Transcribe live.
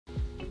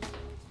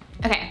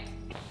Okay.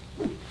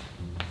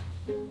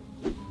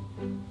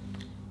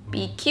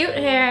 Be cute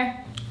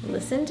hair.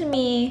 Listen to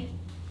me.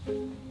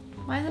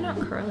 Why is it not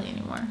curly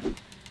anymore?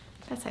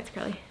 That side's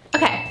curly.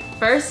 Okay,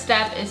 first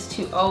step is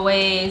to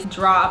always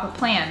draw up a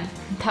plan.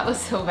 That was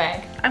so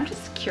vague. I'm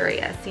just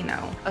curious, you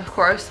know. Of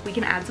course, we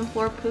can add some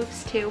floor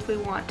poofs too if we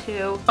want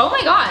to. Oh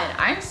my God,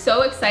 I'm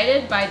so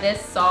excited by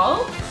this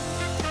solve.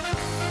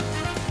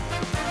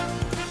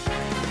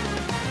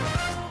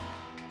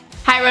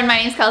 Hi everyone, my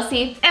name is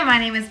Kelsey. And my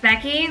name is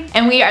Becky.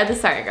 And we are the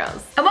Sorry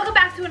Girls. And welcome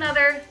back to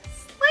another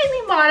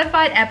slightly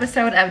modified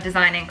episode of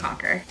Design and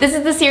Conquer. This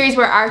is the series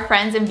where our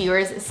friends and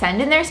viewers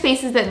send in their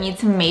spaces that need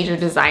some major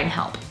design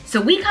help. So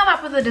we come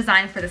up with a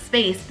design for the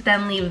space, but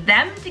then leave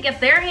them to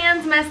get their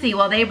hands messy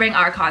while they bring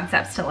our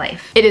concepts to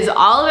life. It is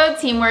all about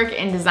teamwork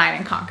in Design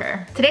and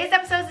Conquer. Today's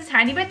episode is a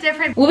tiny bit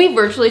different. We'll be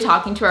virtually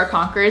talking to our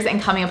conquerors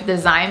and coming up with a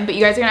design, but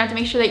you guys are gonna have to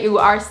make sure that you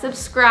are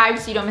subscribed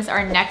so you don't miss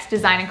our next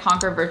Design and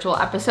Conquer virtual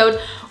episode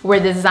where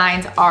the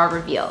designs are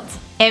revealed.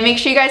 And make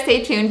sure you guys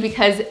stay tuned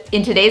because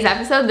in today's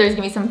episode, there's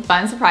gonna be some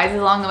fun surprises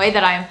along the way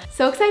that I'm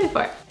so excited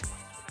for.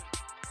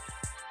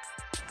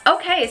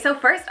 Okay, so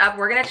first up,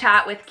 we're gonna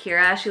chat with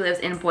Keara. She lives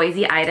in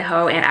Boise,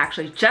 Idaho, and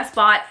actually just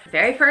bought her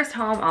very first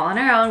home all on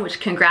her own,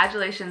 which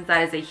congratulations,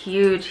 that is a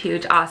huge,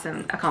 huge,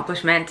 awesome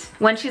accomplishment.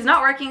 When she's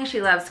not working,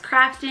 she loves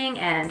crafting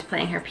and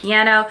playing her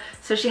piano,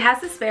 so she has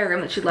this spare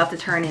room that she'd love to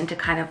turn into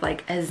kind of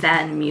like a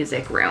Zen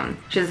music room.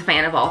 She's a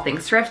fan of all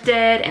things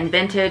thrifted and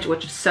vintage,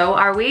 which so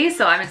are we,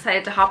 so I'm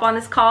excited to hop on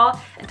this call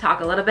and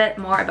talk a little bit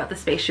more about the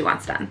space she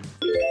wants done.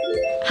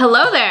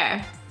 Hello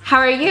there, how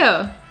are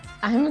you?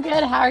 I'm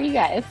good, how are you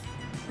guys?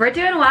 We're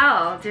doing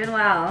well, doing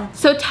well.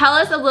 So tell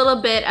us a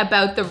little bit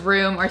about the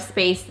room or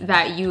space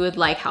that you would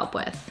like help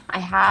with. I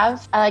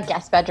have a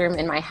guest bedroom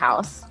in my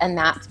house, and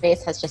that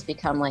space has just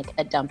become like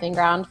a dumping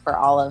ground for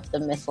all of the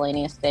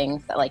miscellaneous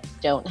things that like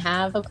don't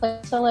have a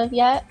place to live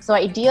yet. So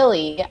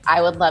ideally,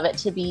 I would love it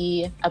to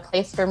be a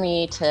place for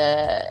me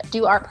to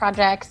do art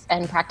projects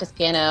and practice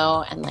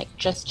piano and like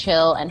just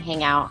chill and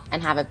hang out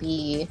and have it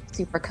be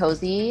super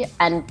cozy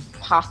and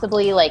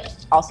possibly like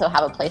also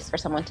have a place for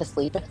someone to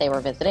sleep if they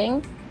were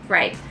visiting.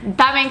 Right.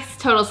 That makes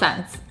total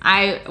sense.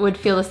 I would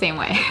feel the same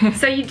way.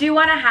 So you do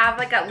want to have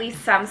like at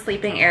least some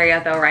sleeping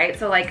area though, right?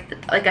 So like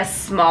a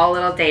small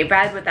little day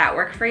bed, would that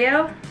work for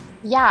you?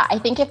 Yeah, I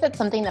think if it's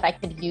something that I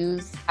could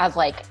use as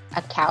like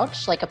a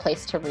couch, like a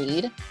place to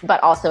read,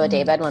 but also a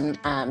daybed when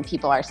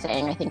people are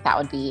staying, I think that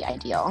would be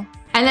ideal.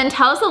 And then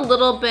tell us a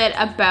little bit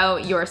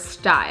about your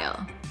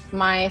style.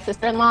 My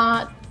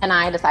sister-in-law and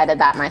I decided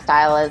that my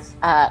style is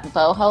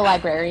boho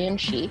librarian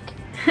chic.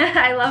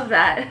 I love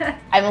that.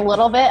 I'm a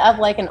little bit of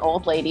like an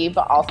old lady,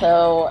 but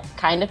also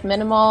kind of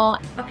minimal.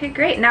 Okay,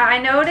 great. Now I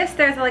noticed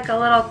there's like a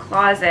little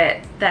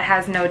closet that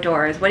has no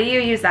doors. What do you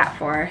use that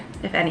for,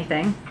 if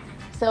anything?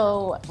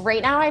 So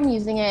right now I'm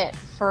using it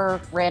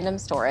for random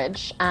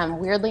storage.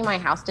 Weirdly, my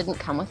house didn't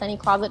come with any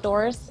closet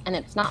doors, and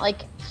it's not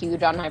like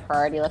huge on my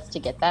priority list to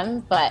get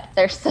them, but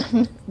there's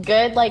some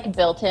good like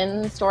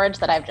built-in storage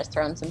that I've just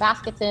thrown some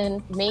baskets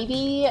in.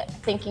 Maybe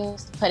thinking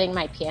of putting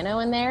my piano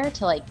in there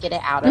to like get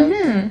it out of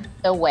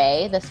the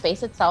way. The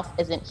space itself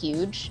isn't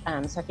huge,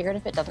 so I figured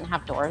if it doesn't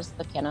have doors,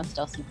 the piano's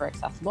still super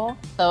accessible.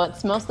 So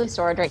it's mostly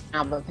storage right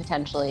now, but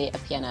potentially a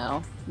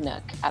piano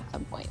nook at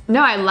some point.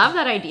 No, I love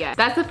that idea.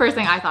 That's the first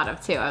thing I thought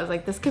of too. I was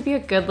like, this could be a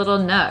good little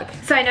nook.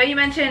 So I know you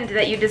mentioned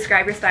that you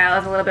describe your style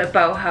as a little bit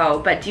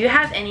boho, but do you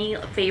have any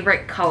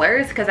favorite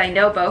colors? Because I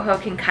know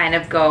boho can kind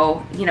of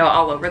go, you know,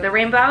 all over the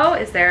rainbow.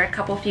 Is there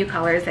a few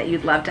colors that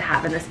you'd love to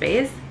have in the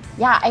space?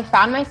 Yeah, I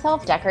found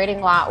myself decorating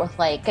a lot with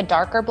like a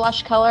darker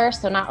blush color,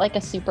 so not like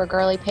a super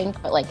girly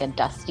pink, but like a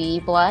dusty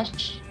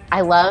blush.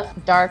 I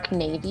love dark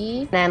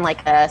navy and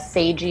like a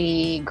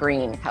sagey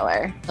green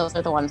color. Those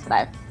are the ones that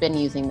I've been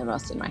using the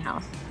most in my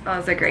house. Oh,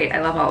 those are great.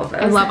 I love all of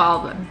those. I love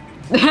all of them.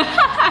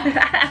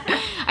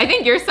 I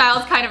think your style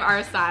is kind of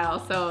our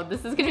style, so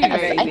this is gonna be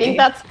very easy. I think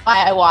that's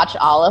why I watch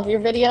all of your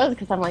videos,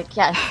 because I'm like,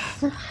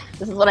 yes,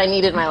 this is what I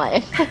need in my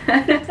life.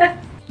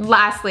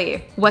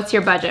 Lastly, what's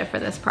your budget for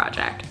this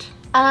project?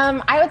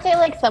 I would say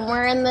like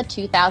somewhere in the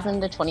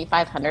 $2,000 to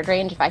 $2,500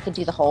 range if I could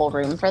do the whole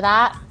room for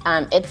that.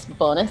 It's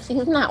bonus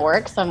season at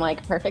work, so I'm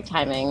like, perfect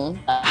timing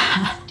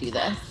to do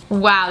this.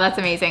 Wow, that's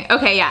amazing.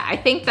 Okay, yeah, I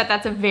think that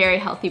that's a very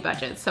healthy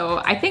budget. So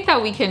I think that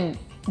we can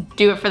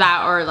do it for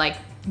that or like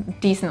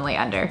decently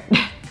under.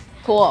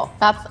 Cool,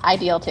 that's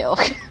ideal too.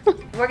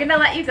 We're gonna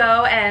let you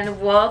go and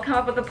we'll come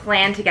up with a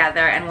plan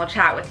together and we'll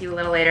chat with you a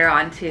little later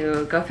on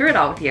to go through it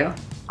all with you.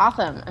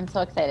 Awesome, I'm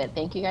so excited.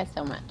 Thank you guys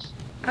so much.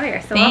 Oh,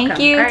 you're so welcome.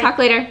 Thank you. All right. Talk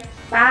later.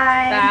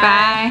 Bye.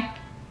 Bye.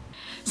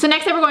 So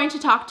next up we're going to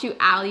talk to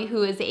Allie,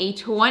 who is a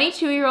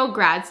 22-year-old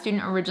grad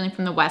student originally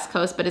from the West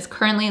Coast, but is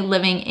currently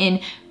living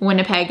in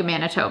Winnipeg,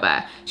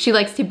 Manitoba. She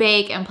likes to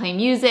bake and play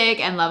music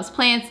and loves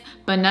plants,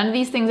 but none of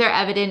these things are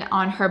evident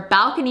on her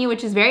balcony,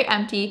 which is very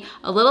empty,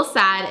 a little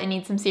sad, and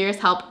needs some serious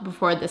help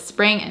before the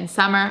spring and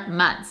summer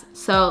months.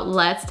 So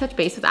let's touch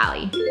base with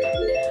Allie.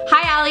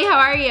 Hi Allie, how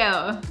are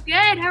you?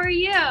 Good, how are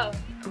you?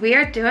 We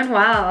are doing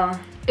well.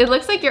 It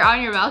looks like you're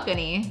on your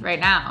balcony right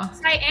now.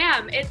 I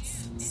am.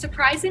 It's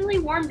surprisingly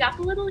warmed up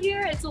a little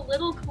here. It's a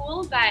little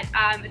cool, but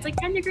it's like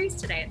 10 degrees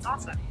today. It's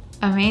awesome.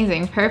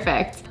 Amazing,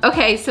 perfect.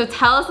 Okay, so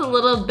tell us a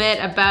little bit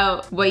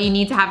about what you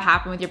need to have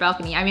happen with your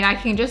balcony. I mean, I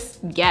can just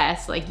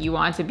guess, like you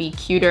want to be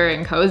cuter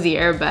and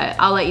cozier, but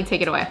I'll let you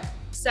take it away.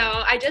 So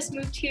I just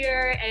moved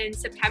here in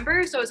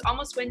September, so it was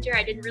almost winter.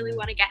 I didn't really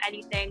want to get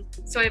anything.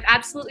 So I have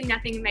absolutely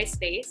nothing in my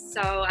space.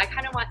 So I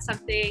kind of want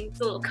something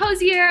a little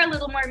cozier, a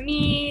little more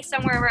me,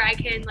 somewhere where I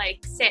can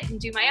like sit and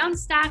do my own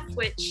stuff,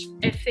 which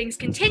if things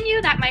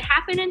continue, that might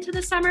happen into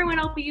the summer when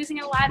I'll be using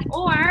it a lot,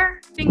 or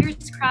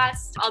fingers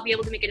crossed, I'll be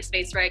able to make it a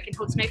space where I can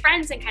host my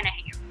friends and kind of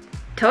hang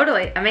out.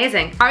 Totally,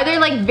 amazing. Are there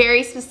like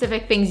very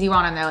specific things you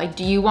want on there? Like,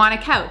 do you want a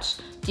couch?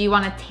 Do you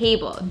want a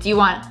table? Do you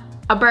want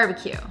a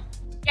barbecue?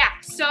 Yeah,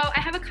 so I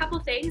have a couple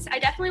things. I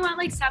definitely want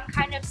like some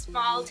kind of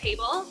small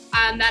table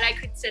that I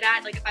could sit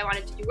at, like if I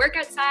wanted to do work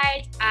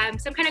outside,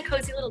 some kind of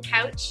cozy little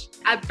couch,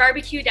 a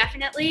barbecue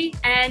definitely.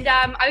 And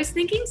I was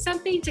thinking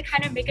something to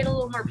kind of make it a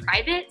little more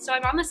private. So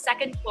I'm on the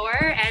second floor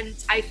and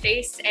I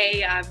face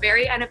a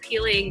very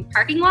unappealing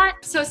parking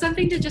lot. So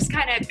something to just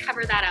kind of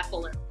cover that up a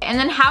little. And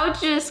then how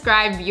would you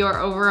describe your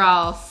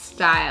overall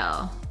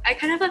style? I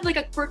kind of have like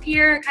a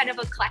quirkier, kind of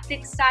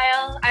eclectic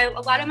style.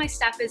 A lot of my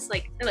stuff is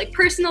like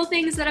personal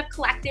things that I've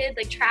collected,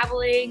 like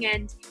traveling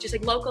and just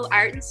like local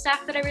art and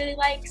stuff that I really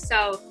like.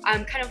 So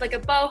I'm kind of like a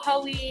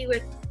boho-y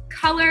with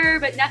color,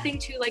 but nothing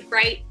too like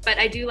bright. But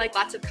I do like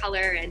lots of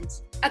color and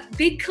a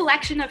big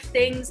collection of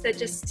things that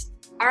just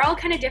are all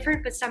kind of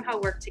different, but somehow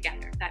work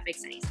together, if that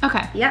makes any sense.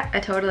 Okay. Yeah, I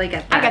totally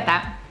get that. I get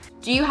that.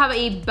 Do you have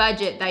a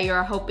budget that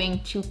you're hoping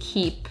to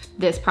keep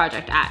this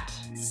project at?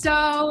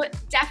 So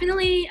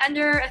definitely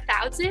under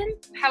 1,000.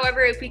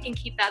 However, if we can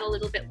keep that a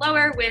little bit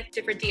lower with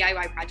different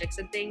DIY projects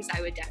and things,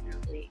 I would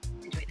definitely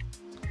enjoy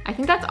that. I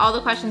think that's all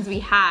the questions we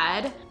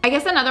had. I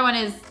guess another one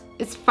is,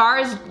 as far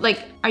as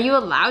like, are you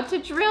allowed to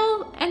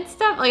drill and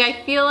stuff? Like,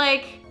 I feel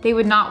like they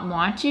would not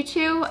want you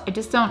to.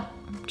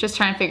 Just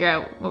trying to figure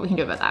out what we can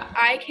do about that.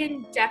 I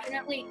can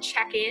definitely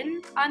check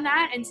in on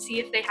that and see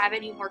if they have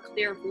any more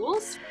clear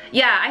rules.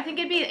 Yeah, I think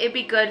it'd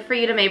be good for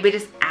you to maybe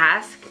just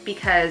ask,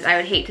 because I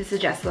would hate to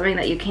suggest something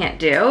that you can't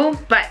do,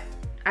 but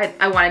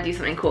I want to do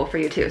something cool for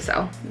you too,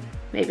 so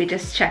maybe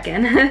just check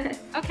in.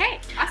 Okay,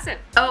 awesome.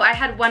 Oh, I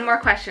had one more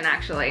question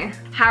actually.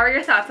 How are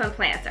your thoughts on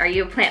plants? Are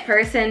you a plant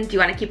person? Do you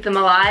want to keep them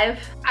alive?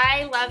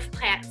 I love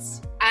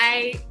plants.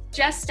 I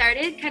just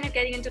started kind of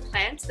getting into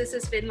plants. This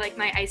has been like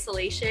my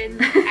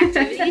isolation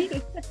activity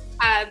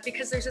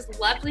because there's this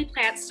lovely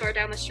plant store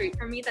down the street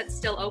from me that's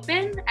still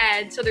open,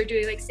 and so they're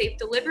doing like safe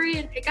delivery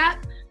and pickup.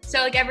 So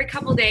like every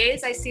couple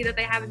days I see that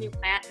they have a new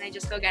plant and I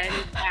just go get a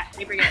new plant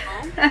and I bring it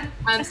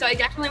home. So I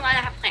definitely want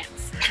to have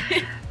plants.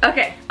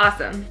 Okay,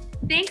 awesome.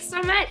 Thanks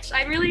so much.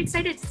 I'm really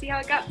excited to see how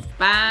it goes.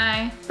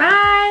 Bye.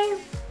 Bye.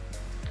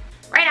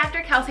 Right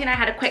after, Kelsey and I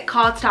had a quick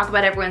call to talk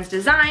about everyone's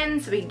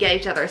designs so we could get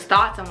each other's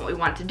thoughts on what we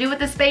want to do with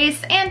the space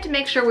and to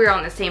make sure we were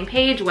on the same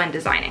page when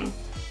designing.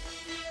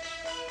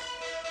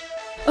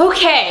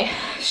 Okay,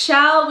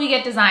 shall we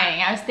get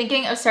designing? I was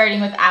thinking of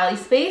starting with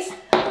Allie's space.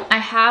 I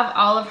have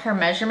all of her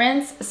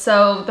measurements,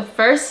 so the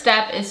first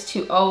step is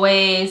to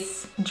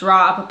always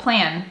draw up a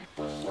plan.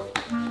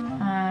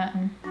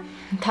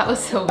 That was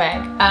so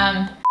vague.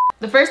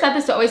 The first step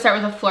is to always start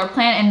with a floor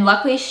plan, and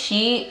luckily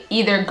she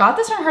either got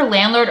this from her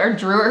landlord or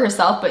drew it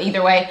herself, but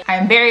either way,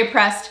 I'm very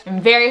impressed. I'm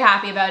very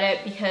happy about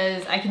it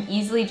because I can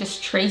easily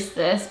just trace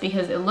this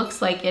because it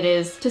looks like it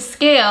is to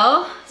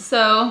scale.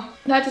 So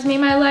that just made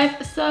my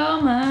life so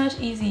much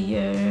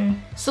easier.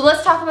 So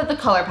let's talk about the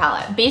color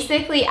palette.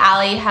 Basically,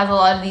 Allie has a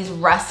lot of these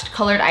rust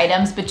colored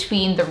items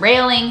between the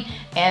railing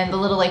and the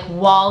little like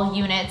wall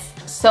units.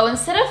 So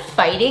instead of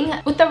fighting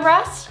with the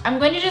rust, I'm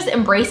going to just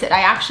embrace it.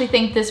 I actually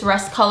think this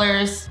rust color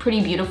is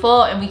pretty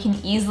beautiful and we can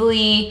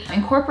easily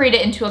incorporate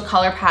it into a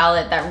color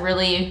palette that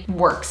really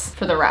works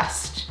for the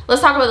rust.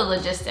 Let's talk about the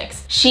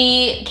logistics.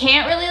 She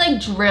can't really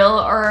like drill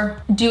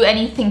or do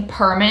anything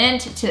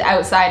permanent to the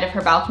outside of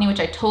her balcony,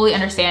 which I totally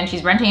understand.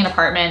 She's renting an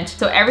apartment.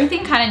 So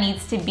everything kind of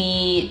needs to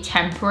be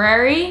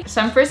temporary.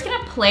 So I'm first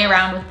gonna play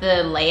around with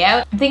the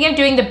layout. I'm thinking of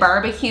doing the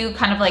barbecue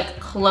kind of like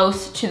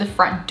close to the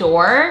front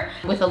door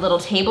with a little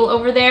table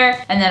over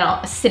there and then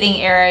a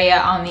sitting area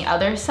on the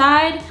other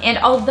side. And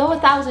although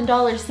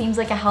 $1,000 seems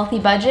like a healthy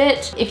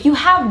budget, if you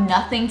have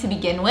nothing to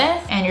begin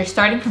with and you're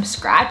starting from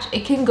scratch,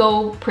 it can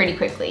go pretty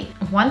quickly.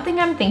 One thing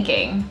I'm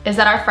thinking is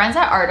that our friends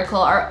at Article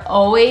are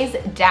always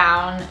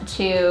down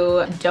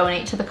to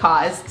donate to the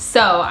cause.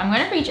 So I'm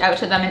gonna reach out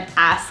to them and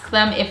ask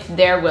them if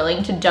they're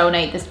willing to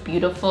donate this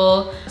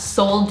beautiful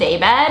sold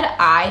daybed.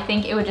 I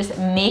think it would just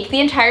make the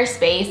entire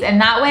space, and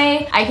that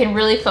way I can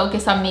really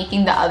focus on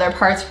making the other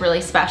parts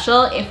really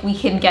special if we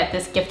can get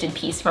this gifted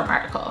piece from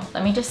Article.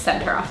 Let me just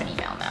send her off an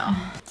email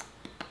now.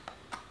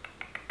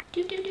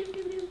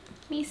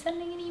 me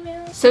sending an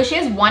email. So she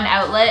has one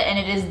outlet and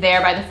it is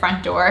there by the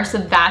front door. So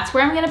that's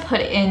where I'm gonna put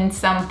in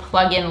some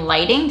plug-in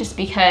lighting just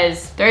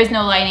because there is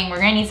no lighting. We're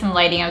gonna need some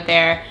lighting out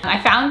there.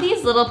 I found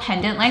these little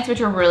pendant lights, which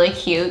are really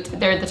cute.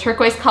 They're the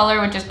turquoise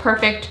color, which is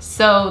perfect.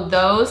 So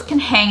those can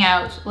hang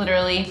out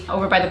literally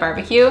over by the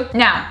barbecue.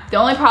 Now, the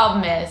only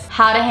problem is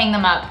how to hang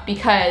them up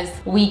because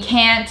we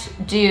can't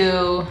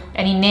do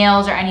any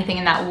nails or anything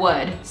in that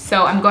wood.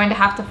 So I'm going to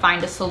have to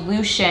find a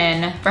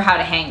solution for how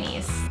to hang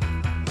these.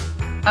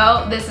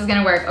 Oh, this is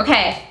gonna work.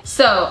 Okay,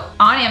 so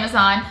on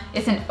Amazon,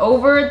 it's an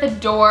over the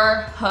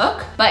door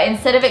hook, but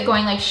instead of it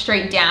going like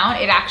straight down,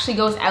 it actually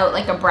goes out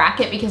like a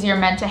bracket because you're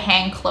meant to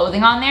hang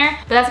clothing on there.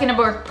 But that's gonna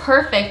work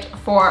perfect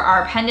for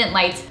our pendant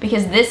lights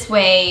because this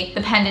way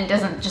the pendant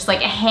doesn't just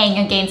like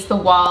hang against the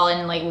wall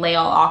and like lay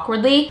all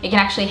awkwardly. It can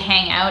actually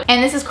hang out.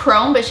 And this is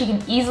chrome, but she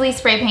can easily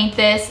spray paint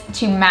this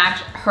to match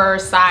her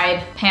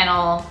side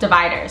panel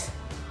dividers.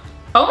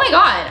 Oh my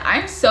God,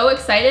 I'm so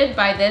excited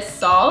by this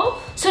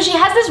solve. So she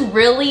has this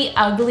really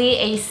ugly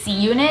AC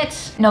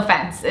unit. No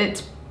offense,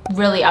 it's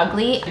really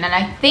ugly. And then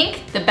I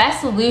think the best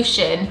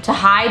solution to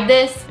hide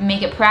this and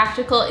make it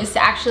practical is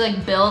to actually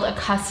like build a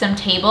custom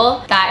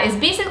table that is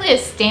basically a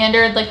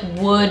standard like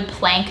wood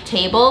plank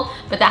table,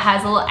 but that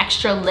has a little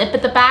extra lip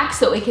at the back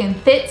so it can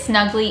fit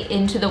snugly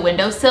into the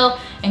windowsill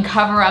and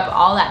cover up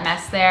all that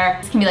mess there.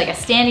 This can be like a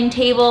standing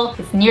table.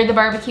 It's near the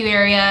barbecue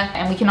area,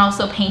 and we can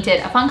also paint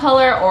it a fun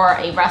color or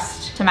a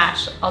rust to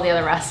match all the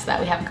other rusts that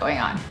we have going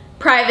on.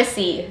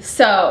 Privacy.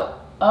 So,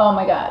 oh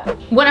my God.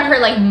 One of her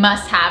like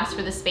must-haves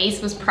for the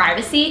space was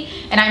privacy,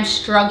 and I'm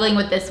struggling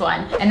with this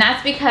one. And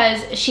that's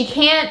because she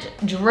can't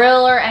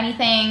drill or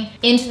anything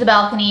into the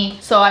balcony.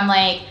 So I'm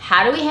like,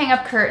 how do we hang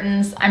up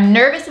curtains? I'm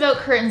nervous about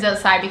curtains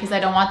outside because I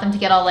don't want them to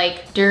get all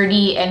like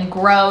dirty and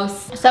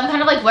gross. So I'm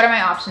kind of like, what are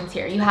my options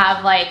here? You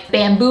have like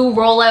bamboo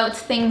rollouts,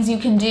 things you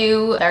can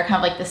do. They're kind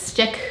of like the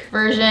stick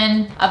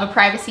version of a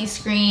privacy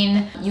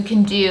screen. You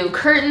can do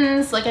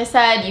curtains, like I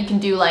said. You can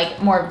do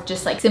like more of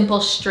just like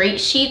simple straight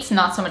sheets,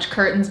 not so much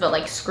curtains but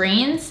like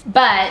screens.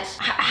 But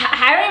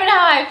I don't even know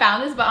how I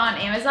found this, but on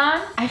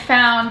Amazon I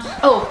found,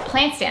 oh,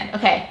 plant stand.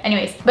 Okay,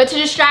 anyways, but to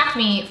distract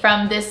me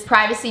from this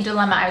privacy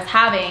dilemma I was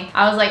having,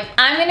 I was like,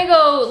 I'm gonna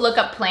go look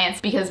up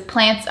plants because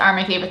plants are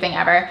my favorite thing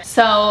ever.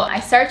 So I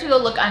started to go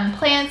look on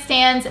plant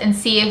stands and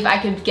see if I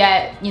could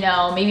get, you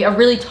know, maybe a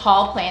really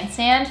tall plant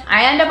stand.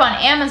 I end up on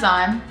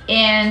Amazon,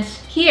 and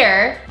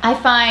here I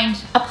find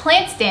a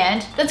plant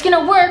stand that's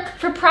gonna work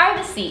for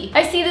privacy.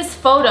 I see this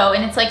photo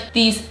and it's like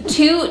these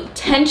two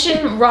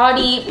tension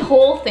roddy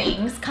pole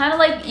things, kind of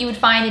like you would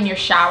find in your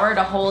shower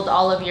to hold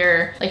all of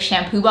your like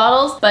shampoo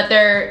bottles, but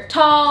they're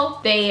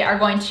tall. They are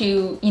going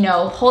to, you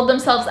know, hold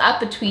themselves up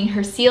between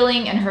her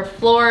ceiling and her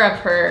floor of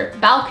her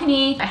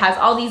balcony. It has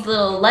all these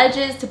little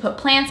ledges to put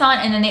plants on,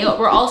 and then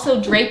we're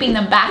also draping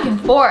them back and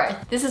forth.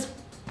 This is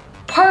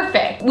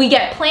perfect. We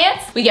get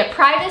plants, we get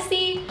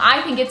privacy.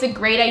 I think it's a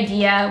great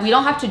idea. We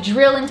don't have to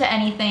drill into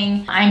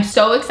anything. I'm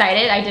so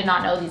excited. I did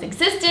not know these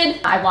existed.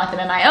 I want them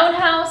in my own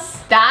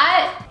house.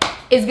 That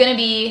is gonna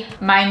be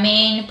my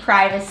main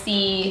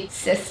privacy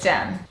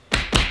system.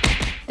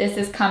 This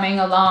is coming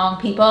along,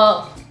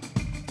 people.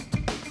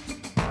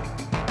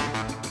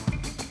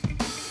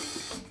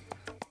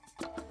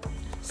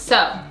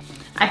 So,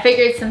 I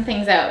figured some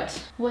things out.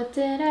 What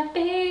did I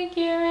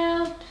figure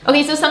out?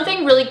 Okay, so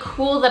something really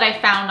cool that I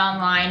found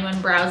online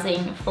when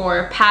browsing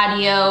for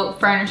patio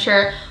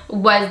furniture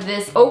was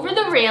this over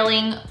the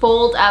railing,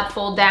 fold up,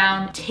 fold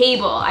down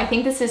table. I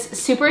think this is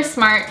super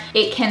smart.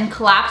 It can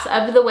collapse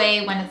out of the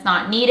way when it's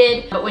not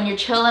needed, but when you're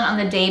chilling on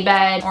the day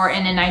bed or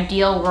in an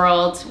ideal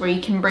world where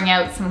you can bring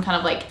out some kind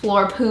of like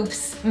floor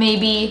poofs,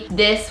 maybe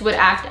this would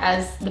act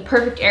as the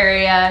perfect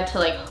area to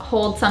like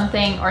hold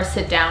something or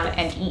sit down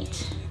and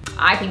eat.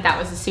 I think that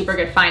was a super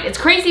good find. It's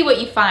crazy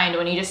what you find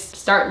when you just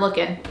start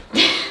looking.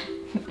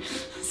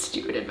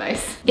 Stupid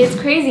advice. It's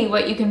crazy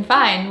what you can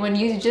find when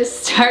you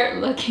just start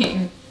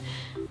looking.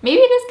 Maybe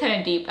it is kind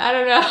of deep, I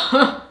don't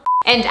know.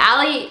 And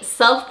Allie,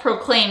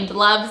 self-proclaimed,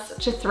 loves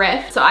to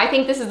thrift. So I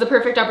think this is the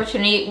perfect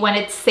opportunity when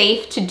it's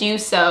safe to do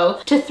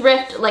so, to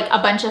thrift like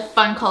a bunch of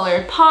fun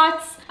colored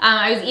pots.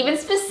 I was even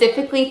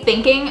specifically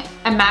thinking,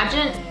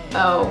 imagine,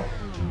 oh.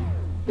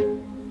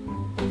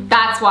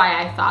 That's why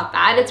I thought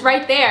that. It's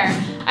right there.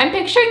 I'm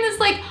picturing this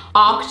like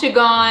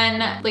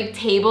octagon like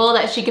table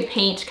that she could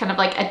paint kind of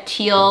like a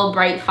teal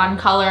bright fun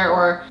color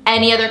or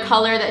any other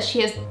color that she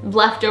has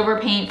leftover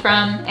paint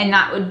from, and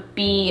that would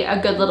be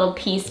a good little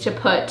piece to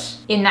put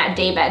in that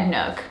daybed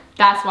nook.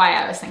 That's why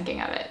I was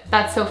thinking of it.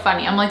 That's so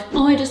funny. I'm like,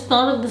 oh, I just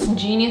thought of this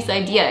genius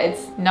idea.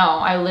 No,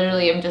 I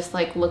literally am just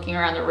like looking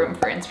around the room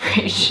for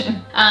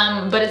inspiration.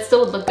 But it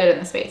still would look good in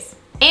the space.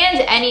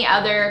 And any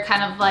other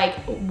kind of like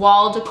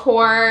wall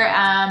decor.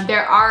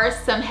 There are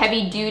some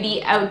heavy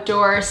duty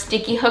outdoor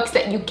sticky hooks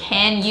that you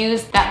can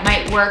use that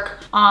might work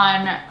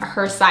on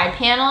her side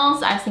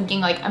panels. I was thinking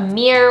like a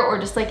mirror or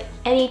just like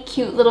any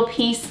cute little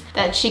piece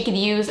that she could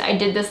use. I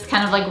did this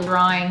kind of like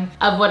drawing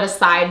of what a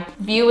side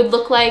view would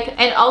look like.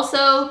 And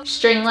also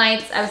string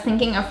lights. I was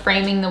thinking of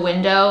framing the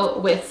window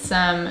with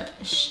some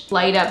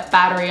light up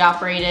battery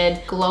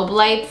operated globe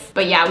lights.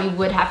 But yeah, we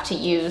would have to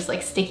use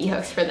like sticky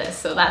hooks for this.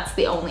 So that's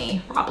the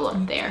only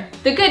problem there.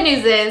 The good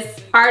news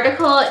is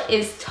Article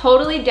is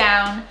totally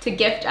down to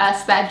gift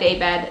us that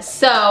daybed.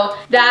 So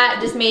that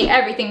just made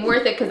everything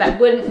worth it because I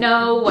wouldn't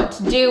know what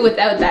to do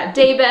without that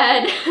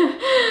daybed.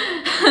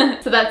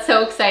 So that's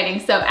so exciting.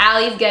 So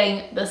Allie's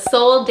getting the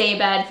sole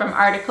daybed from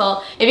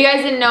Article. If you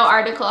guys didn't know,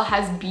 Article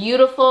has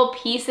beautiful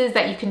pieces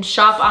that you can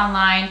shop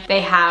online.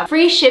 They have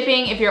free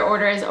shipping if your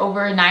order is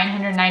over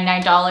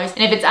 $999.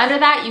 And if it's under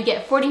that, you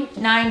get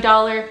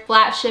 $49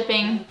 flat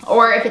shipping.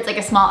 Or if it's like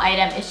a small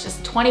item, it's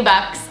just 20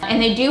 bucks.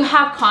 And they do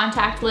have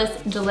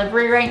contactless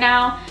delivery right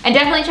now. And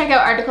definitely check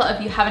out Article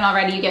if you haven't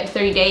already. You get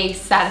 30-day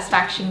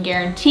satisfaction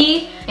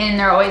guarantee. And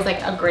they're always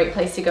like a great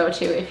place to go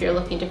to if you're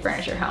looking to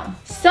furnish your home.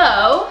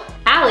 So,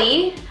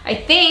 Allie, I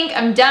think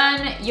I'm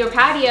done your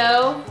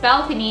patio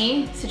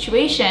balcony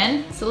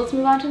situation. So let's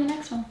move on to the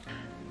next one.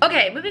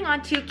 Okay, moving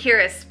on to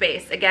Keara's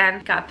space.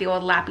 Again, got the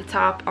old lappy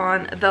top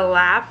on the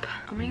lap.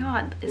 Oh my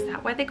God, is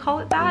that why they call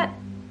it that?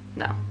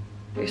 No.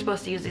 You're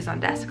supposed to use these on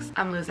desks.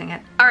 I'm losing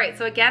it. All right,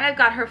 so again, I've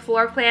got her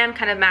floor plan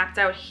kind of mapped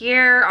out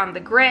here on the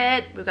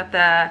grid. We've got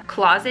the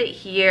closet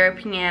here,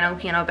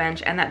 piano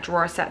bench, and that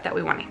drawer set that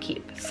we want to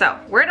keep. So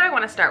where do I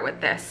want to start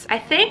with this? I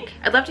think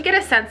I'd love to get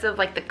a sense of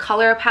like the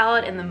color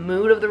palette and the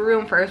mood of the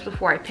room first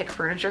before I pick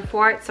furniture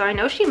for it. So I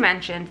know she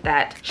mentioned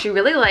that she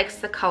really likes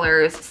the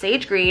colors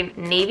sage green,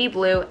 navy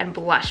blue, and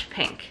blush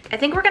pink. I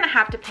think we're gonna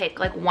have to pick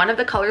like one of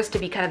the colors to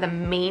be kind of the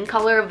main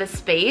color of the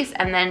space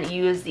and then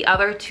use the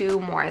other two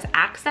more as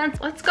accents.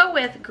 Let's go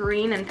with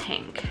green and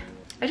pink.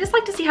 I just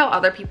like to see how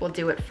other people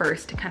do it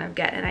first to kind of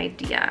get an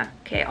idea.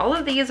 Okay, all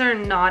of these are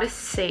not a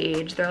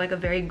sage. They're like a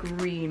very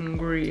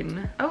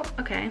green. Oh,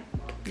 okay.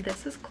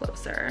 This is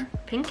closer.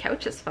 Pink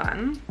couch is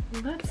fun.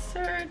 Let's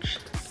search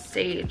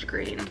sage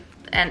green.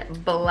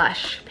 And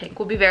blush pink.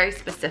 We'll be very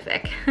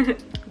specific.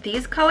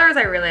 These colors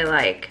I really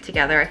like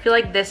together. I feel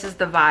like this is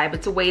the vibe.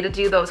 It's a way to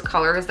do those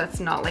colors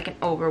that's not like an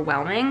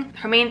overwhelming.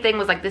 Her main thing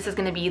was like, this is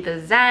gonna be the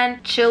zen,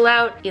 chill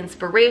out,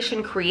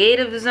 inspiration,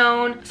 creative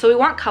zone. So we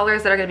want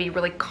colors that are gonna be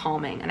really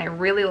calming, and I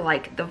really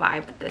like the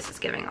vibe that this is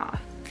giving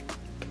off.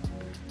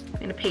 I'm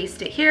gonna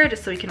paste it here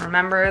just so we can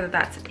remember that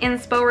that's an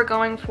inspo we're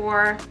going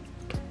for.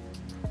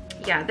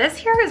 Yeah, this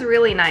here is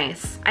really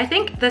nice. I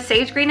think the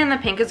sage green and the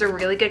pink is a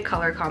really good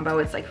color combo.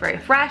 It's like very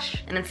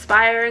fresh and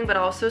inspiring, but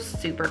also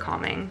super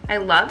calming. I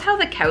love how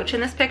the couch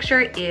in this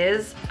picture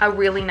is a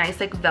really nice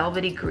like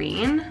velvety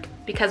green,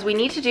 because we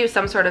need to do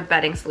some sort of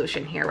bedding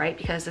solution here, right?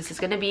 Because this is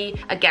gonna be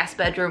a guest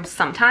bedroom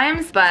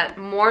sometimes, but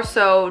more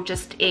so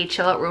just a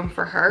chill out room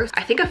for her.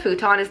 I think a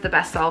futon is the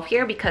best solve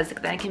here because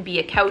then it can be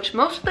a couch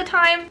most of the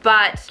time,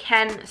 but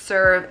can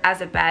serve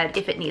as a bed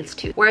if it needs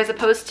to. Whereas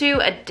opposed to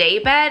a day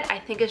bed, I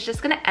think it's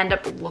just gonna end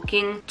up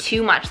looking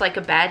too much like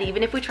a bed.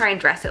 Even if we try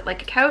and dress it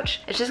like a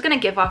couch, it's just gonna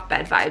give off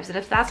bed vibes. And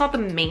if that's not the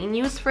main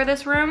use for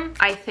this room,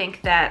 I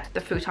think that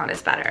the futon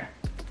is better.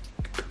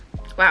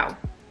 Wow.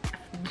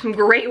 Some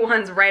great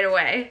ones right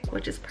away,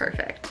 which is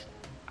perfect.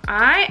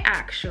 I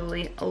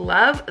actually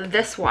love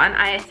this one.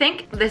 I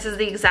think this is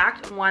the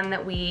exact one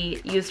that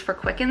we used for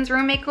Quicken's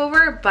room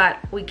makeover, but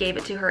we gave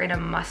it to her in a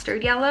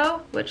mustard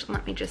yellow, which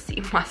let me just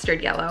see,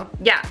 mustard yellow.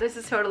 Yeah, this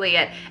is totally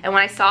it. And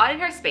when I saw it in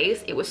her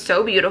space, it was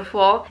so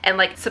beautiful and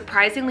like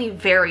surprisingly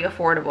very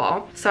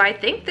affordable. So I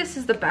think this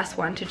is the best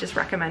one to just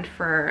recommend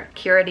for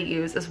Keara to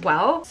use as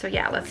well. So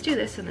yeah, let's do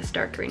this in this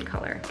dark green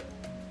color.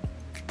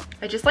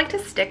 I just like to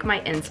stick my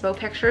inspo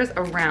pictures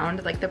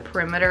around like the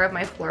perimeter of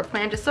my floor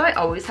plan just so I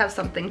always have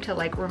something to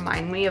like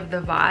remind me of the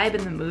vibe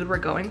and the mood we're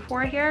going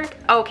for here.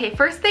 Okay,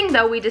 first thing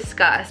though we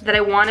discussed that I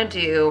want to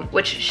do,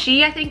 which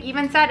she I think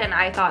even said, and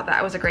I thought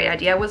that was a great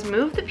idea, was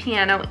move the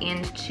piano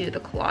into the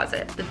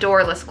closet, the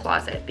doorless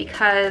closet,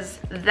 because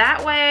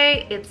that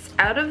way it's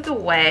out of the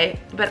way,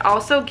 but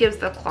also gives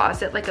the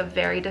closet like a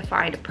very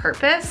defined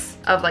purpose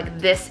of like,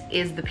 this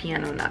is the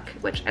piano nook,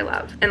 which I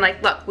love. And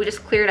like, look, we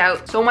just cleared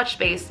out so much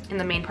space in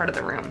the main part of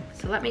the room.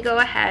 So let me go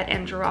ahead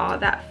and draw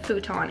that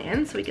futon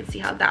in so we can see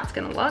how that's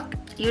gonna look.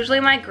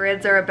 Usually my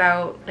grids are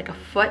about like a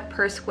foot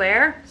per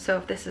square. So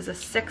if this is a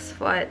 6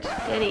 foot,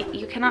 Danny,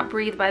 you cannot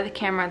breathe by the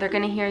camera. They're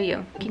gonna hear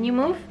you. Can you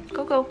move?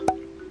 Go, go.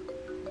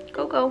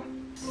 Go, go.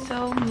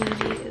 So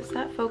moody. Is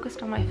that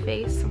focused on my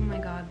face? Oh my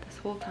God, this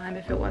whole time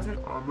if it wasn't.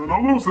 I'm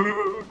gonna lose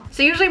it.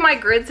 So usually my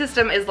grid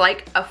system is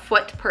like a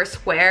foot per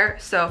square.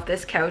 So if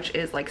this couch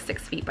is like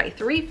 6 feet by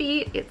 3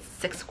 feet, it's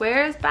 6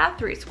 squares by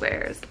 3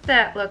 squares.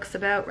 That looks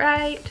about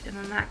right. And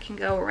then that can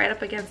go right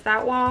up against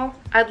that wall.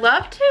 I'd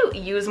love to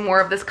use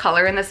more of this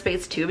color in this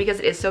space too because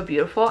it is so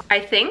beautiful. I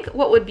think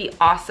what would be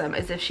awesome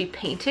is if she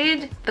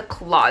painted the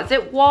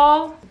closet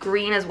wall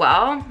green as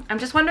well. I'm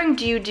just wondering,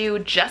 do you do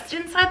just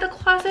inside the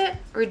closet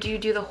or do you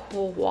do do the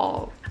whole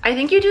wall. I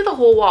think you do the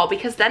whole wall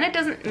because then it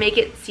doesn't make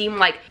it seem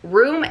like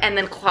room and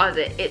then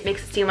closet. It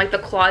makes it seem like the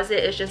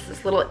closet is just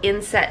this little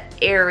inset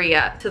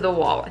area to the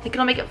wall. I think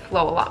it'll make it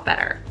flow a lot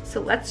better. So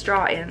let's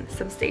draw in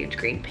some sage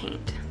green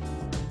paint.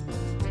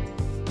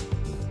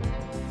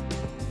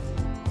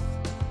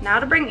 Now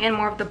to bring in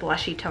more of the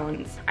blushy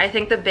tones. I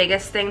think the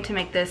biggest thing to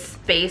make this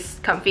space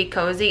comfy,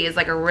 cozy is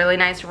like a really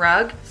nice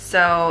rug.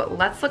 So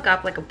let's look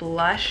up like a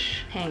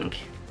blush pink.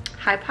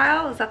 High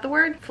pile, is that the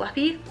word?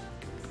 Fluffy?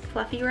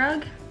 Fluffy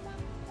rug?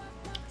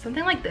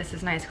 Something like this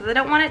is nice because I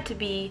don't want it to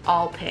be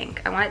all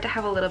pink. I want it to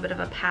have a little bit of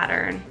a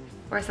pattern.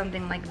 Or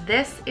something like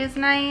this is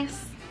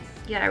nice.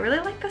 Yeah, I really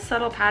like the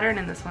subtle pattern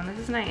in this one. This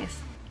is nice.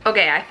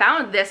 Okay, I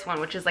found this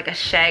one, which is like a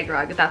shag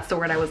rug. That's the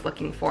word I was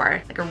looking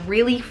for. Like a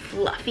really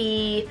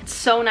fluffy, it's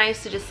so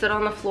nice to just sit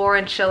on the floor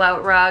and chill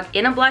out rug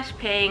in a blush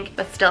pink,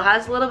 but still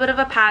has a little bit of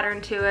a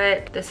pattern to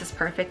it. This is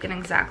perfect and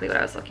exactly what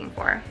I was looking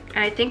for.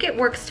 And I think it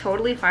works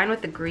totally fine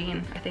with the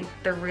green. I think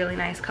they're really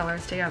nice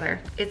colors together.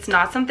 It's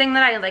not something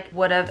that I like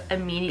would have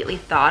immediately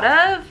thought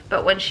of,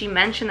 but when she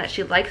mentioned that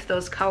she likes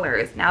those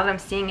colors, now that I'm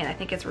seeing it, I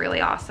think it's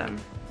really awesome.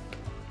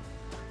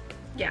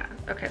 Yeah,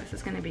 okay, this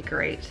is gonna be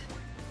great.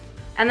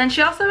 And then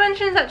she also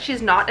mentions that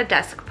she's not a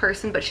desk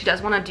person, but she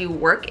does want to do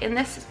work in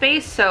this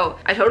space. So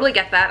I totally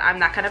get that. I'm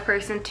that kind of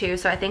person too.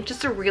 So I think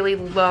just a really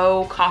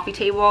low coffee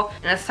table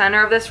in the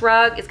center of this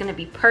rug is going to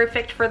be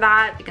perfect for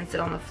that. You can sit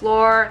on the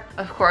floor.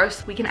 Of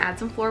course, we can add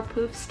some floor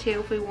poofs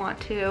too if we want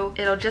to.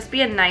 It'll just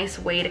be a nice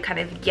way to kind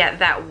of get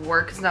that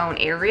work zone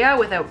area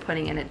without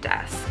putting in a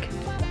desk.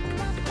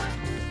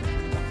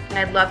 And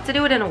I'd love to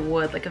do it in a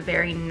wood, like a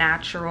very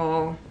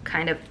natural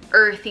kind of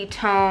earthy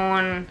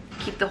tone.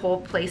 Keep the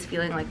whole place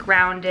feeling like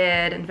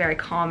grounded and very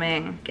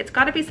calming. It's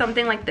gotta be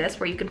something like this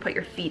where you can put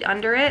your feet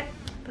under it.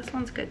 This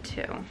one's good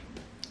too.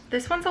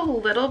 This one's a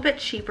little bit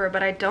cheaper,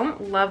 but I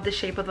don't love the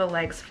shape of the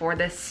legs for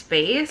this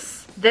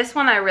space. This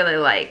one I really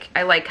like.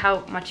 I like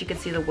how much you can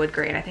see the wood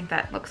grain. I think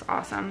that looks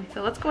awesome.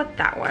 So let's go with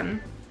that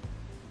one.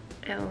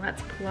 And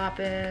let's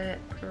plop it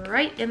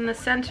right in the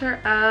center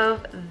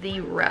of the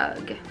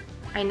rug.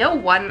 I know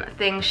one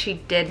thing she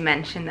did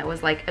mention that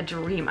was like a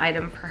dream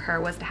item for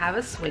her was to have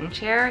a swing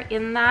chair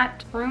in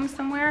that room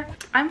somewhere.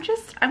 I'm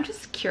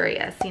just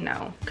curious, you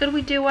know. Could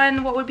we do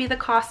one? What would be the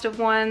cost of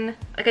one?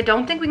 Like, I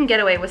don't think we can get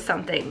away with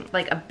something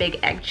like a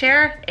big egg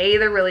chair. A,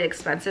 they're really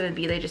expensive, and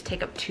B, they just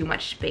take up too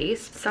much space.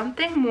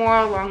 Something more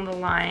along the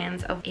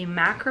lines of a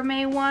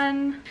macrame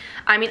one.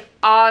 I mean,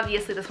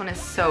 obviously this one is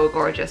so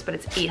gorgeous, but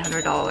it's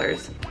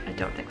 $800. I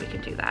don't think we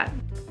can do that.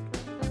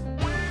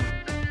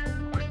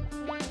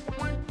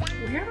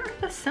 Where are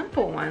the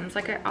simple ones?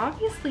 Like, I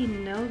obviously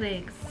know they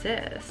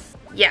exist.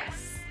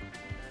 Yes,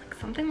 like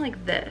something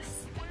like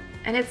this.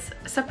 And it's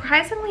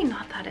surprisingly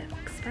not that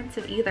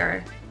expensive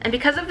either. And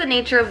because of the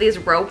nature of these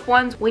rope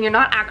ones, when you're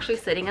not actually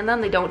sitting in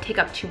them, they don't take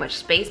up too much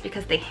space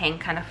because they hang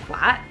kind of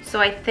flat. So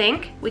I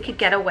think we could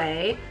get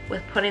away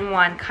with putting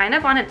one kind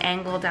of on an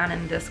angle down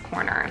in this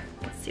corner.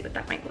 Let's see what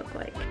that might look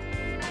like.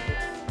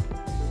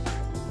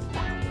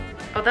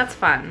 Oh, that's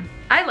fun.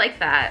 I like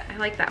that. I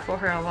like that for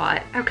her a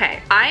lot.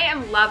 Okay, I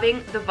am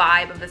loving the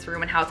vibe of this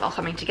room and how it's all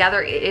coming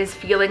together. It is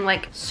feeling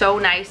like so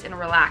nice and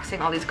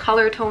relaxing, all these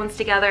color tones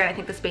together, and I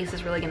think the space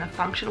is really gonna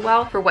function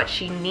well for what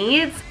she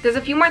needs. There's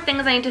a few more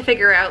things I need to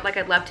figure out, like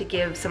I'd love to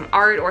give some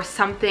art or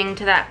something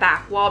to that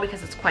back wall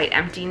because it's quite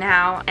empty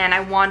now, and I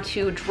want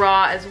to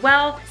draw as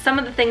well some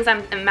of the things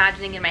I'm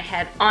imagining in my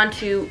head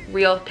onto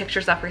real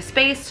pictures of her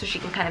space so she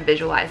can kind of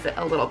visualize it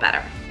a little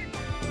better.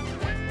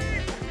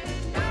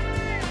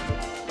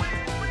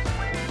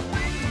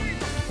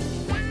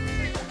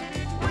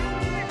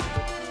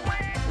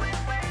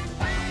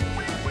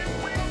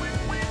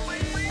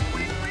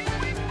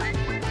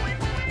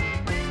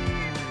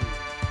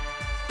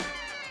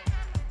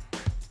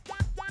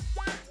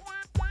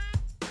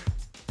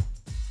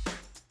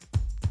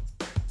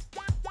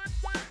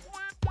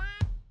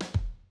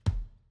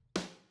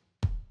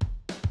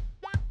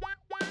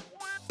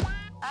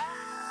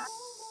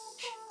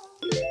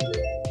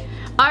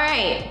 All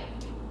right,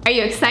 are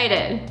you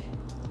excited?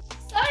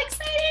 So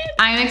excited!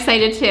 I'm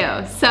excited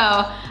too. So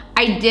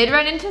I did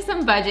run into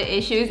some budget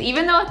issues.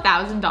 Even though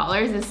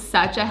 $1,000 is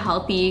such a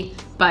healthy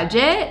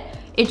budget,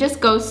 it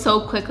just goes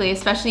so quickly,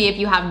 especially if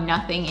you have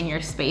nothing in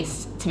your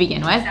space to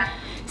begin with. Yeah.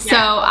 So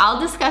I'll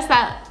discuss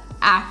that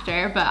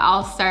after, but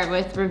I'll start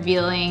with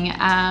revealing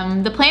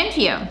the plan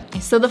to you.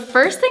 So the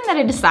first thing that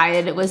I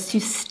decided was to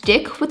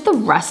stick with the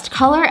rust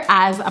color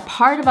as a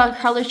part of our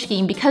color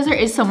scheme. Because there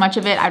is so much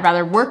of it, I'd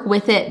rather work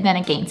with it than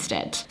against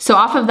it. So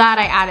off of that,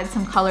 I added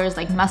some colors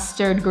like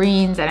mustard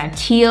greens and a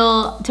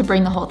teal to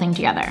bring the whole thing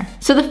together.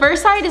 So the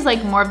first side is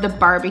like more of the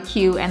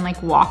barbecue and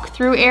like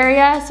walk-through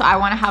area. So I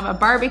wanna have a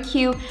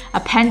barbecue,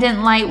 a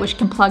pendant light, which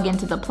can plug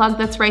into the plug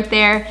that's right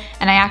there.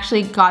 And I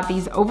actually got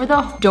these over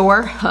the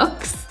door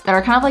hooks that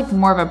are kind of like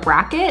more of a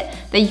bracket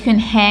that you can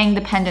hang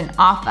the pendant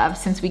off of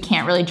since we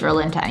can't really drill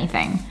into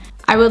anything.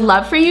 I would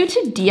love for you to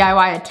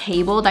DIY a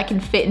table that can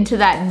fit into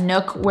that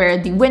nook where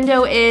the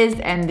window is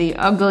and the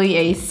ugly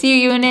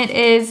AC unit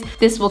is.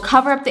 This will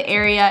cover up the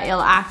area. It'll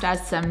act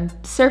as some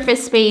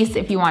surface space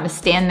if you want to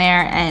stand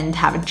there and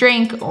have a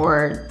drink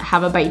or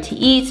have a bite to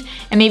eat.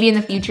 And maybe in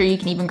the future you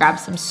can even grab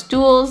some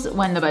stools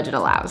when the budget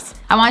allows.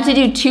 I want to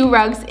do 2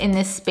 rugs in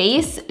this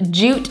space.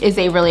 Jute is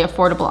a really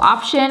affordable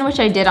option, which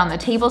I did on the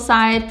table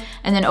side.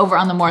 And then over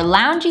on the more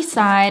loungy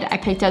side, I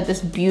picked out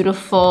this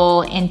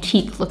beautiful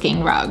antique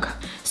looking rug.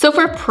 So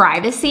for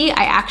privacy,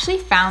 I actually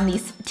found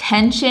these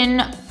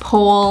tension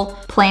pole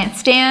plant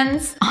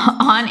stands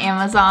on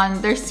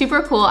Amazon. They're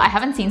super cool. I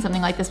haven't seen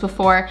something like this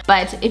before,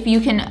 but if you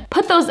can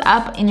put those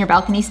up in your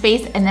balcony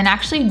space and then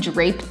actually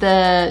drape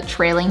the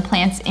trailing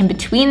plants in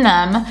between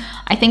them,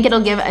 I think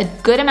it'll give a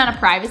good amount of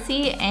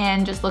privacy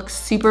and just look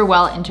super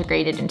well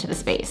integrated into the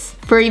space.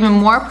 For even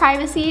more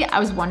privacy, I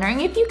was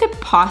wondering if you could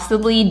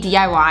possibly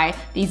DIY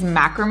these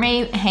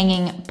macrame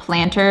hanging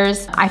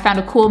planters. I found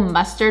a cool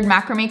mustard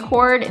macrame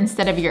cord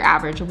instead of your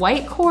average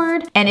white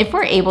cord. And if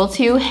we're able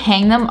to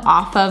hang them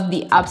off of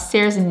the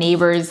upstairs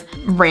neighbor's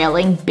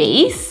railing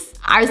base,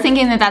 I was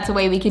thinking that that's a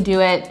way we could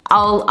do it.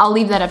 I'll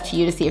leave that up to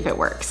you to see if it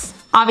works.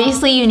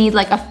 Obviously you need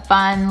like a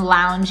fun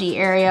loungy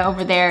area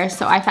over there,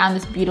 so I found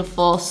this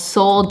beautiful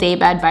Soul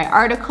Daybed by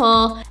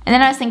Article. And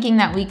then I was thinking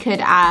that we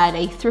could add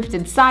a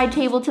thrifted side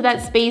table to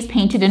that space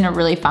painted in a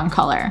really fun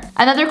color.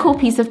 Another cool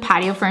piece of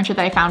patio furniture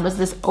that I found was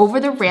this over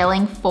the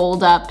railing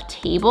fold up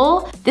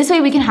table. This way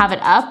we can have it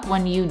up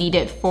when you need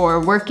it for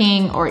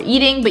working or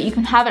eating, but you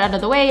can have it out of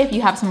the way if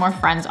you have some more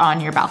friends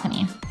on your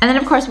balcony. And then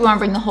of course we want to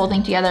bring the whole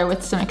thing together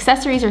with some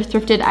accessories or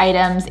thrifted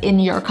items in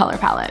your color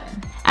palette.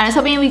 And I was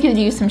hoping we could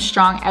use some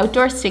strong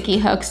outdoor sticky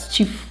hooks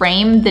to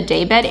frame the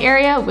daybed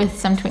area with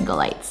some twinkle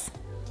lights.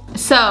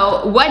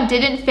 So what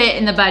didn't fit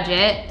in the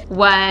budget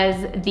was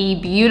the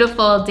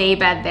beautiful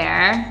daybed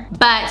there,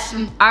 but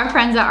our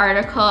friends at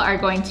Article are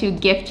going to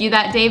gift you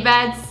that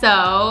daybed,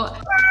 so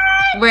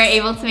we're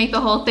able to make the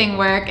whole thing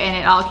work and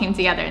it all came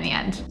together in the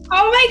end.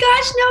 Oh my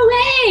gosh,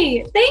 no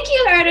way! Thank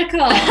you,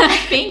 Article.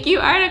 Thank you,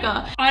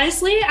 Article.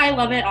 Honestly, I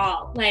love it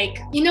all. Like,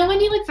 you know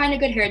when you like find a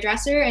good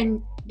hairdresser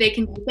and they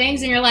can do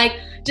things and you're like,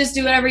 just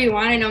do whatever you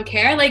want, I don't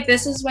care. Like,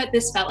 this is what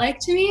this felt like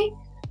to me.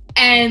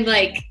 And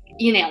like,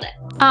 you nailed it.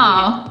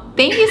 Oh,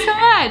 thank you so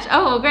much.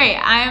 Oh, great.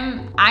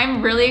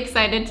 I'm really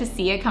excited to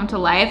see it come to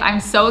life. I'm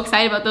so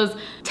excited about those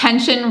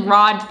tension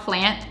rod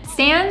plant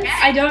stands.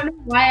 I don't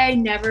know why I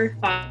never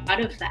thought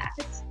of that.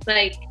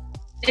 Like,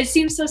 it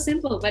seems so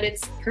simple, but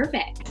it's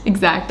perfect.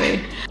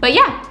 Exactly. But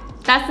yeah,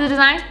 that's the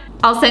design.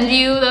 I'll send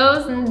you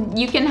those and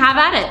you can have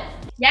at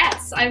it.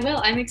 Yes, I will.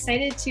 I'm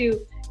excited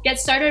to get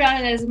started on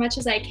it as much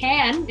as I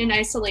can in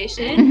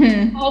isolation.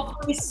 Mm-hmm.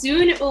 Hopefully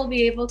soon it will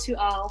be able to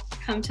all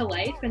come to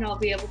life and I'll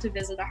be able to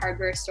visit a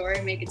hardware store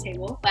and make a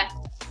table, but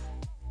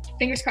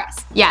fingers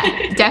crossed. Yeah,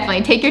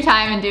 definitely. Take your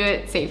time and do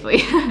it safely.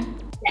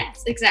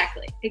 Yes,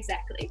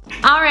 exactly.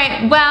 All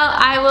right, well,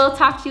 I will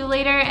talk to you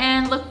later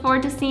and look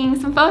forward to seeing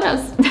some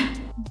photos.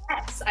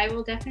 Yes, I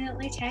will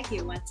definitely tag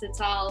you once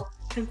it's all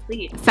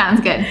complete. Sounds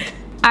good.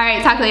 All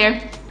right, talk later.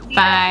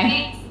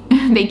 Bye.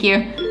 Thank you.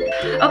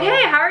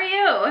 Okay, how are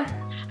you?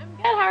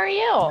 Good, how are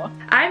you?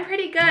 I'm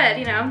pretty good,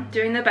 you know,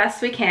 doing the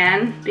best we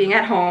can, being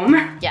at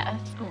home. Yes,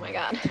 oh my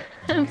God.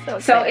 I'm so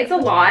excited. So it's a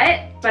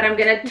lot, but I'm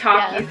gonna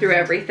talk you through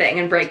everything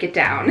and break it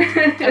down.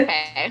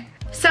 Okay.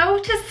 So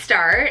to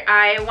start,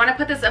 I want to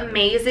put this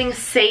amazing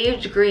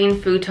sage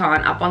green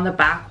futon up on the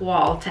back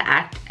wall to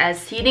act as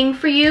seating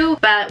for you,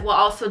 but will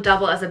also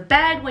double as a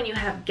bed when you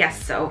have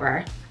guests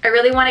over. I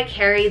really want to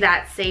carry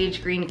that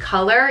sage green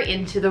color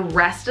into the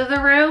rest of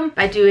the room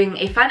by doing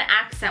a fun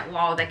accent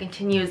wall that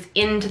continues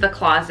into the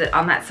closet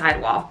on that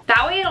side wall.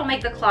 That way it'll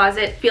make the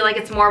closet feel like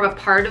it's more of a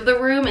part of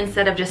the room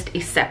instead of just a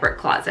separate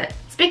closet.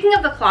 Speaking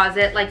of the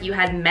closet, like you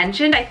had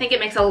mentioned, I think it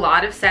makes a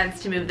lot of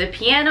sense to move the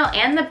piano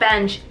and the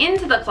bench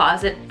into the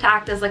closet to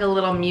act as like a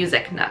little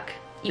music nook.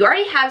 You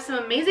already have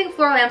some amazing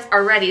floor lamps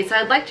already, so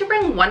I'd like to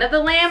bring one of the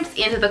lamps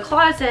into the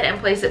closet and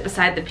place it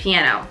beside the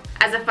piano.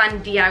 As a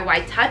fun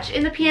DIY touch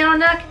in the piano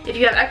nook, if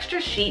you have extra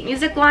sheet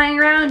music lying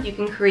around, you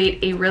can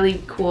create a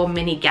really cool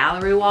mini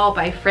gallery wall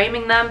by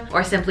framing them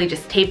or simply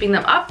just taping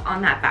them up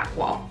on that back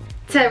wall.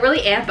 To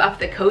really amp up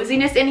the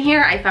coziness in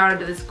here, I found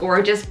this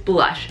gorgeous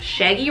blush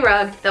shaggy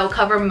rug that will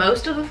cover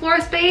most of the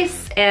floor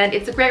space, and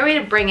it's a great way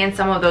to bring in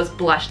some of those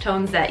blush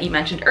tones that you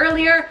mentioned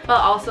earlier, while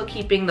also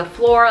keeping the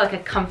floor like a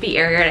comfy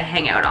area to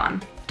hang out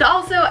on. To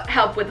also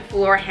help with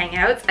floor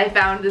hangouts, I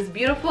found this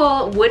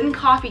beautiful wooden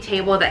coffee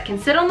table that can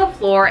sit on the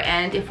floor,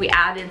 and if we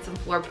add in some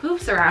floor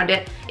poofs around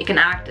it, it can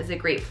act as a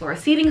great floor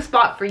seating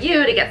spot for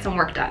you to get some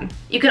work done.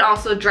 You can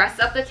also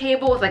dress up the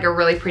table with like a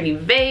really pretty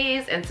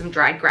vase and some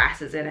dried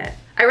grasses in it.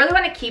 I really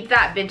want to keep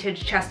that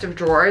vintage chest of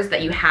drawers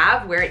that you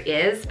have where it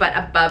is, but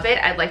above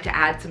it, I'd like to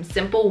add some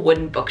simple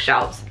wooden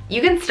bookshelves.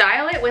 You can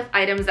style it with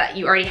items that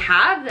you already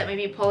have that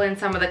maybe pull in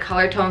some of the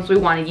color tones we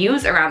want to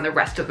use around the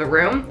rest of the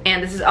room.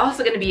 And this is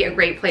also going to be a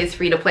great place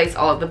for you to place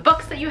all of the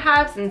books that you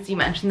have, since you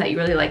mentioned that you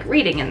really like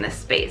reading in this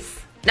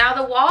space. Now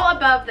the wall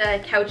above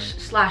the couch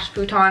slash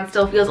futon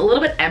still feels a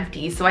little bit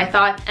empty, so I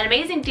thought an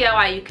amazing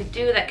DIY you could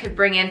do that could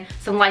bring in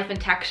some life and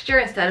texture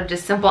instead of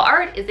just simple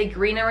art is a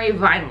greenery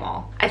vine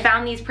wall. I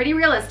found these pretty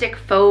realistic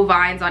faux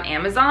vines on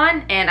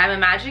Amazon, and I'm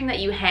imagining that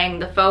you hang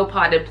the faux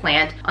potted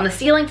plant on the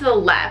ceiling to the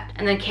left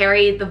and then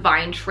carry the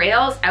vine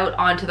trails out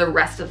onto the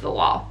rest of the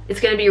wall. It's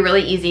going to be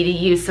really easy to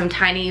use some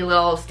tiny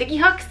little sticky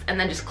hooks and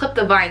then just clip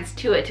the vines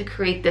to it to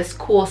create this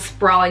cool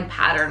sprawling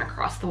pattern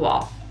across the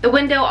wall. The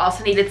window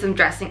also needed some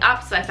dressing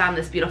up, so I found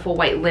this beautiful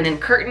white linen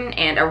curtain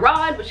and a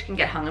rod which can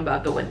get hung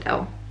above the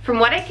window. From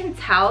what I can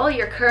tell,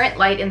 your current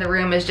light in the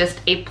room is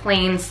just a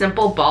plain,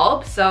 simple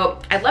bulb, so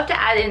I'd love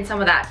to add in some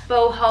of that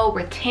boho,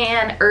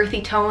 rattan,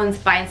 earthy tones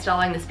by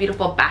installing this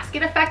beautiful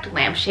basket effect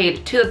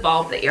lampshade to the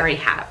bulb that you already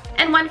have.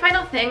 And one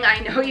final thing I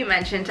know you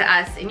mentioned to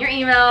us in your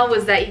email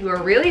was that you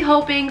were really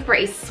hoping for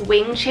a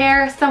swing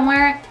chair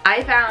somewhere.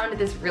 I found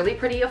this really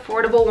pretty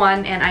affordable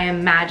one, and I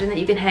imagine that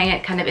you can hang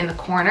it kind of in the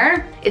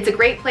corner. It's a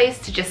great place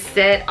to just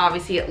sit.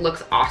 Obviously, it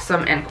looks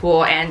awesome and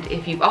cool, and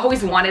if you've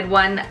always wanted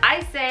one,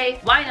 I say,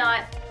 why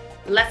not?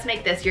 Let's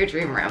make this your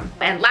dream room.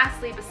 And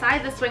lastly,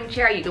 beside the swing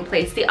chair, you can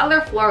place the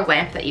other floor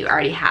lamp that you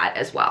already had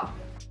as well.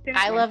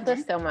 I love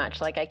this so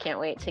much. Like, I can't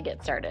wait to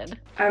get started.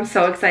 I'm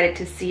so excited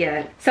to see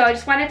it. So I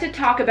just wanted to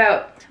talk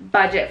about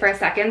budget for a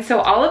second. So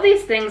all of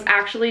these things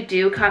actually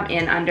do come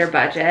in under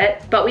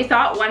budget, but we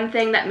thought one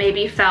thing that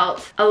maybe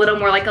felt a little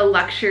more like a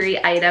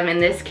luxury item in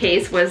this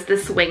case was the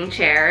swing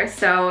chair.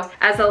 So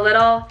as a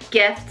little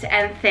gift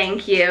and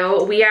thank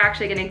you, we are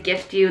actually gonna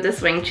gift you the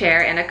swing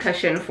chair and a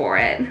cushion for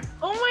it.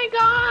 Oh my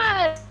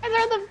god, you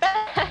guys are the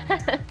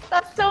best.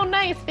 That's so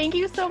nice. Thank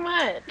you so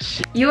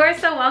much. You are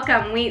so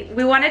welcome.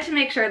 We wanted to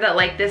make sure that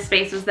like this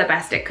space was the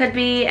best it could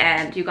be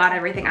and you got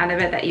everything out of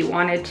it that you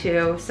wanted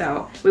to,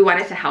 so we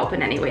wanted to help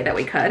in any way that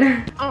we could.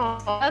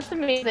 Oh, that's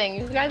amazing.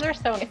 You guys are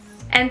so nice.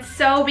 And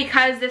so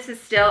because this is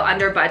still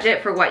under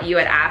budget for what you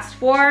had asked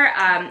for,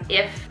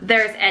 if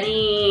there's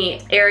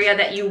any area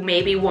that you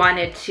maybe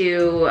wanted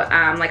to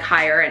like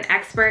hire an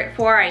expert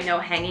for, I know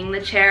hanging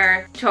the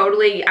chair,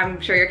 totally,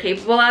 I'm sure you're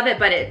capable of it,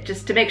 but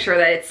just to make sure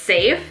that it's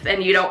safe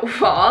and you don't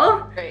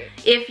fall. Great.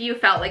 If you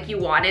felt like you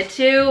wanted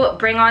to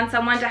bring on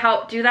someone to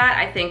help do that,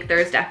 I think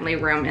there's definitely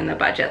room in the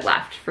budget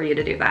left for you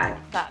to do that.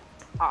 That's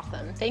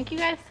awesome. Thank you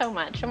guys so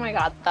much. Oh my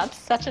god, that's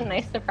such a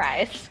nice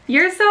surprise.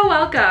 You're so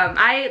welcome.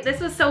 This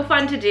was so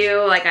fun to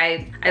do. Like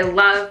I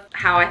love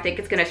how I think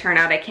it's gonna turn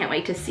out. I can't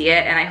wait to see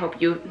it, and I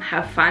hope you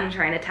have fun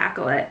trying to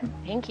tackle it.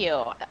 Thank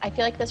you. I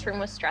feel like this room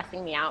was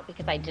stressing me out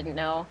because I didn't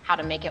know how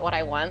to make it what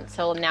I want.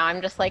 So now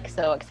I'm just like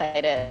so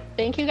excited.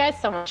 Thank you guys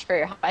so much for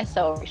your help. I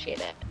so appreciate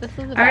it. This is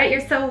the best. All right,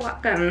 you're so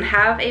welcome.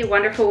 Have a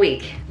wonderful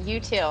week.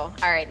 You too.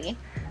 Alrighty.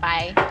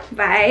 Bye.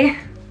 Bye.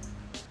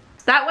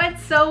 That went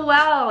so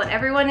well, and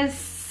everyone is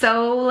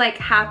so like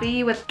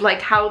happy with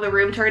like how the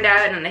room turned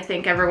out, and I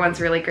think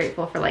everyone's really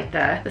grateful for like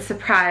the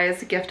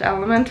surprise gift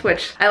element,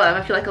 which I love.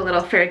 I feel like a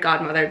little fairy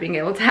godmother being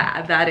able to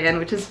add that in,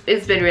 which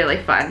it's been really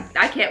fun.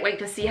 I can't wait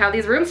to see how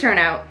these rooms turn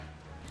out.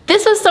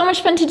 This was so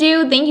much fun to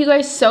do. Thank you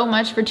guys so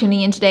much for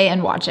tuning in today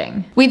and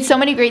watching. We had so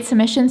many great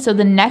submissions, so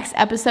the next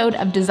episode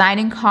of Design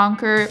and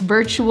Conquer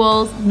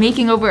Virtuals,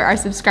 making over our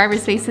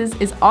subscribers' faces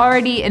is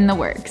already in the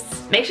works.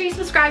 Make sure you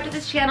subscribe to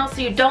this channel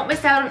so you don't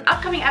miss out on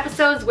upcoming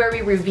episodes where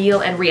we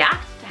reveal and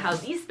react to how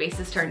these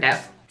spaces turned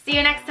out. See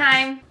you next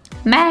time.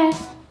 Bye.